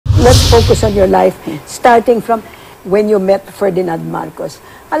let's focus on your life, starting from when you met Ferdinand Marcos.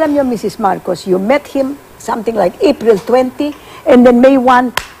 Alam niyo, Mrs. Marcos, you met him something like April 20, and then May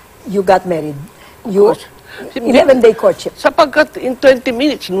 1, you got married. You 11-day courtship. Sapagkat in 20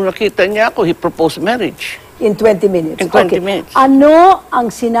 minutes, nung nakita niya ako, he proposed marriage. In 20 minutes. In 20 minutes. Ano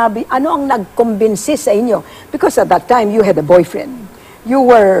ang sinabi, ano ang nagkumbinsi sa inyo? Because at that time, you had a boyfriend. You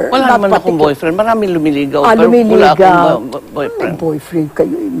were wala naman akong boyfriend. Maraming lumiligaw. Lumiligaw. Wala akong boyfriend. May boyfriend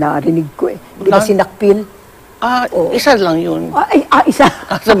kayo, narinig ko eh. Di ba sinakpil? Isa lang yun. Isa.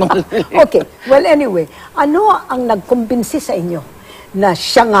 Okay. Well, anyway, ano ang nagkumbinsi sa inyo na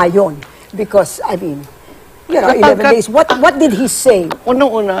siya ngayon? Because, I mean, you know, 11 days. What did he say?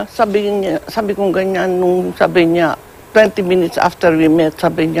 Unang-una, sabi kong ganyan, nung sabi niya, 20 minutes after we met,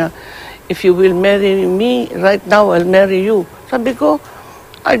 sabi niya, if you will marry me, right now, I'll marry you. Sabi ko,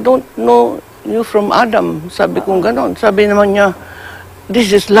 I don't know you from Adam. Sabi kong ganon. Sabi naman niya,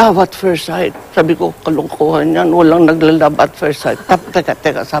 this is love at first sight. Sabi ko, kalungkuhan yan, walang naglalove at first sight.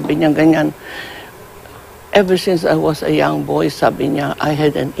 Teka, sabi niya ganyan. Ever since I was a young boy, sabi niya, I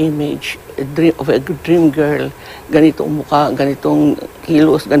had an image, of a dream girl. Ganitong mukha, ganitong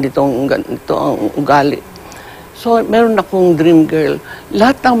kilos, ganito ang ugali. So, meron akong dream girl.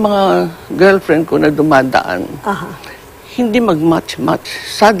 Lahat ng mga girlfriend ko na dumadaan, hindi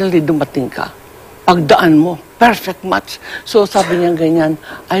mag-match-match. Suddenly, dumating ka. Pagdaan mo, perfect match. So, sabi niya ganyan,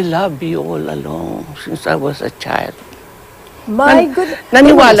 I love you all along since I was a child. My goodness.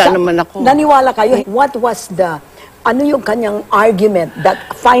 Naniwala naman ako. Naniwala kayo. What was ano yung kanyang argument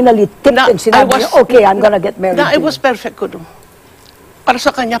that finally tipped and sinabi niya, okay, I'm gonna get married to you? I was perfect ko doon. Para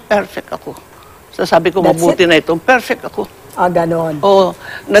sa kanya, perfect ako. So sabi ko, mabuti na ito. Perfect ako. Ganon. Oo.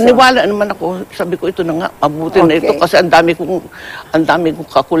 Naniwala naman ako. Sabi ko, ito na nga, mabuti na ito. Kasi ang dami kong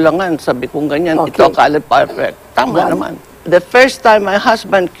kakulangan. Sabi ko ganyan, ito akala perfect. Tama naman. The first time my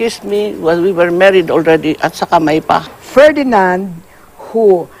husband kissed me was we were married already at saka may pa. Ferdinand,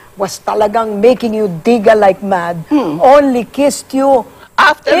 who was talagang making you diga like mad, only kissed you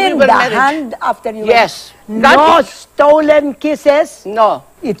after in we were the married. hand after you Yes. were no stolen kisses? No.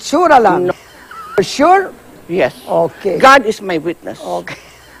 Itsura lang. No. For sure? Yes. Okay. God is my witness. Okay.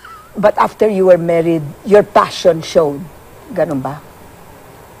 But after you were married, your passion showed. Ganun ba?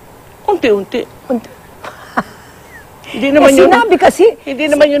 Unti-unti. Hindi naman yun. Sinabi kasi,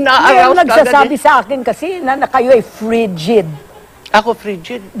 hindi naman yun na-arouse kagad. Nagsasabi sa akin kasi na kayo ay frigid. Ako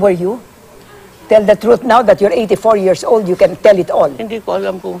frigid. Were you? Tell the truth now that you're 84 years old, you can tell it all. Hindi ko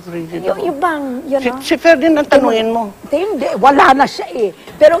alam kung frigid ako. Yung ibang, you know. Si Ferdinand, tanungin mo. Hindi, wala na siya eh.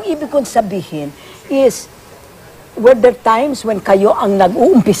 Pero ang ibig kong sabihin is, were there times when kayo ang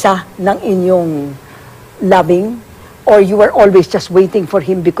nag-uumpisa ng inyong loving? Or you were always just waiting for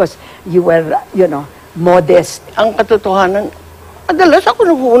him because you were, you know, modest? Ang katotohanan, madalas ako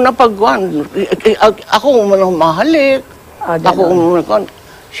nag-uuna pagwan. Ako umunang mahalik. Ako umunang.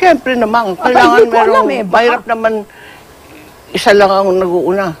 Siyempre naman, kailangan merong mahirap naman isa lang ang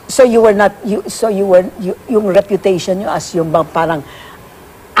nag-uuna. So you were not, yung reputation nyo as yung parang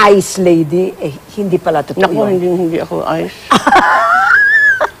ice lady, hindi pala totoo Naku, yun. hindi ako ice.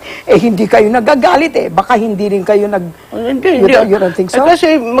 Hindi kayo nagagalit eh. Baka hindi rin kayo Hindi. You don't think so?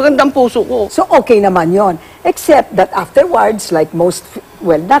 Kasi magandang puso ko. So okay naman yon. Except that afterwards, like most,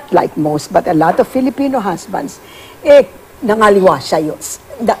 well, not like most, but a lot of Filipino husbands, nangaliwa siya yun.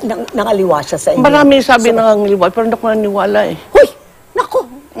 Nangaliwa siya sa inyo. Marami sabi nangaliwa, pero hindi ko naniwala eh. Huy! Naku!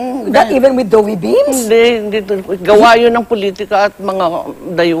 Even with Dowie Beams? Hindi. Gawa yun ng politika at mga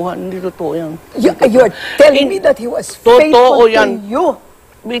dayuhan. Hindi totoo yan. You're telling me that he was faithful to you?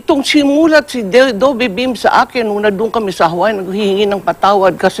 Itong simulat si Dowie Beam sa akin, nung doon kami sa Hawaii, naghihingi ng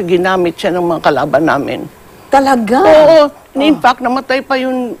patawad kasi ginamit siya ng mga kalaban namin. Talaga? Oo. In fact, namatay pa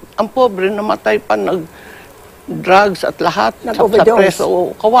yun, ang pobre, namatay pa, drugs at lahat sa preso.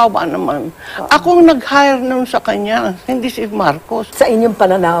 Kawawa naman. Ako nag-hire nun sa kanya, hindi si Marcos. Sa inyong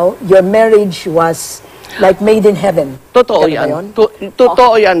pananaw, your marriage was like made in heaven. Totoo yan.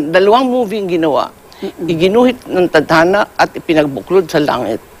 Totoo yan. Dalawang movie ginawa. Iginuhit ng tadhana at ipinagbuklod sa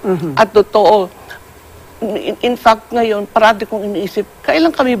langit. At totoo, in fact ngayon, parati kong iniisip, kailan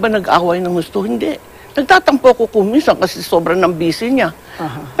kami ba nag-away ng gusto? Hindi. Nagtatampo ko kuminsan kasi sobrang ng busy niya.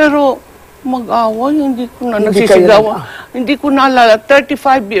 Pero mag-away, hindi ko na nagsisigawan. Hindi ko naalala.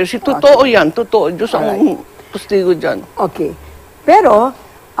 35 years. Totoo yan. Totoo. Diyos ang pustigo dyan. Okay. Pero,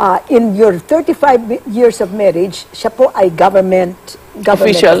 in your 35 years of marriage, siya po ay government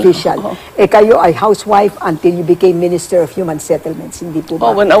official. Kayo ay housewife until you became Minister of Human Settlements. Hindi po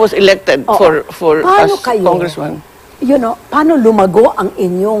ba? When I was elected for as congressman. You know, paano lumago ang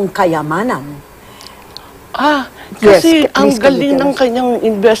inyong kayamanan? Kasi Yes, ang please, galing ng kanyang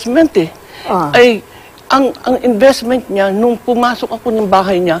investment eh. Ah. Ay, ang investment niya, nung pumasok ako ng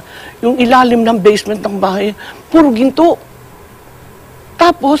bahay niya, yung ilalim ng basement ng bahay, puro ginto.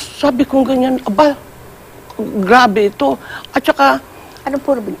 Tapos, sabi ko ganyan, aba, grabe ito. At saka, Ano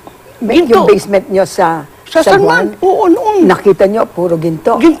puro Ginto. yung basement nyo sa San Juan, oo, noon. nakita nyo puro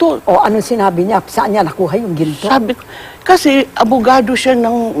ginto? Ginto. O anong sinabi niya? Saan niya nakuha yung ginto? Sabi ko, kasi abogado siya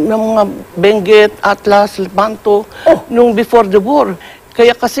ng mga Benguet, Atlas, Lepanto, Oh. nung before the war.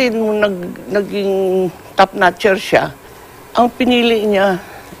 Kaya kasi nung naging top-notcher siya, ang pinili niya,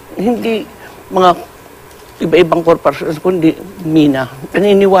 hindi mga iba-ibang corporations, kundi mina.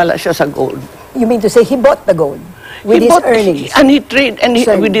 Naniniwala siya sa gold. You mean to say he bought the gold with He his bought- earnings? And he trade, and he,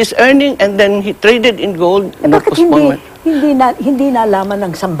 Sir. with his earning, and then he traded in gold. Eh, no bakit postponement. hindi nalaman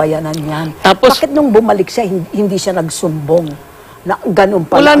ng sambayanan yan? Tapos- Bakit nung bumalik siya, hindi siya nagsumbong na ganun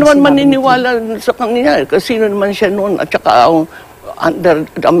pala Wala ang naman sinabi ni maniniwala sa kanya. Kasi sino naman siya noon. At saka under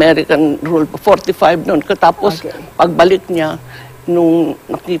the American rule, 45 noon. Tapos Okay. pagbalik niya, nung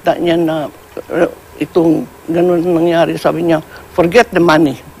nakita niya na itong ganun nangyari, sabi niya, forget the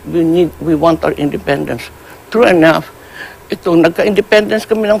money. We want our independence. True enough, itong nagka-independence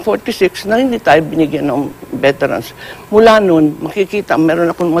kami ng 46 na hindi tayo binigyan ng veterans. Mula noon, makikita, meron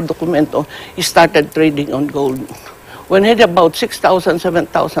akong mga dokumento, he started trading on gold. When he had about 6,000,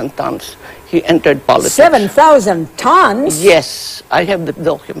 7,000 tons, he entered politics. 7,000 tons? Yes, I have the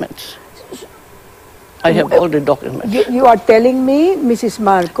documents. I have all the documents. You are telling me, Mrs.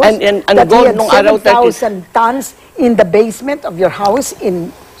 Marcos, And that he gold had nung araw, 7,000 tons in the basement of your house in...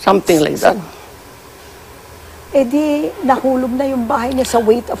 Something like that. Eh di, nahulog na yung bahay niya sa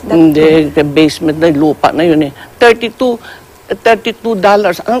weight of that. Hindi, the basement na lupa na yun eh. $32.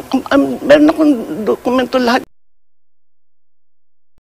 Meron akong dokumento lahat.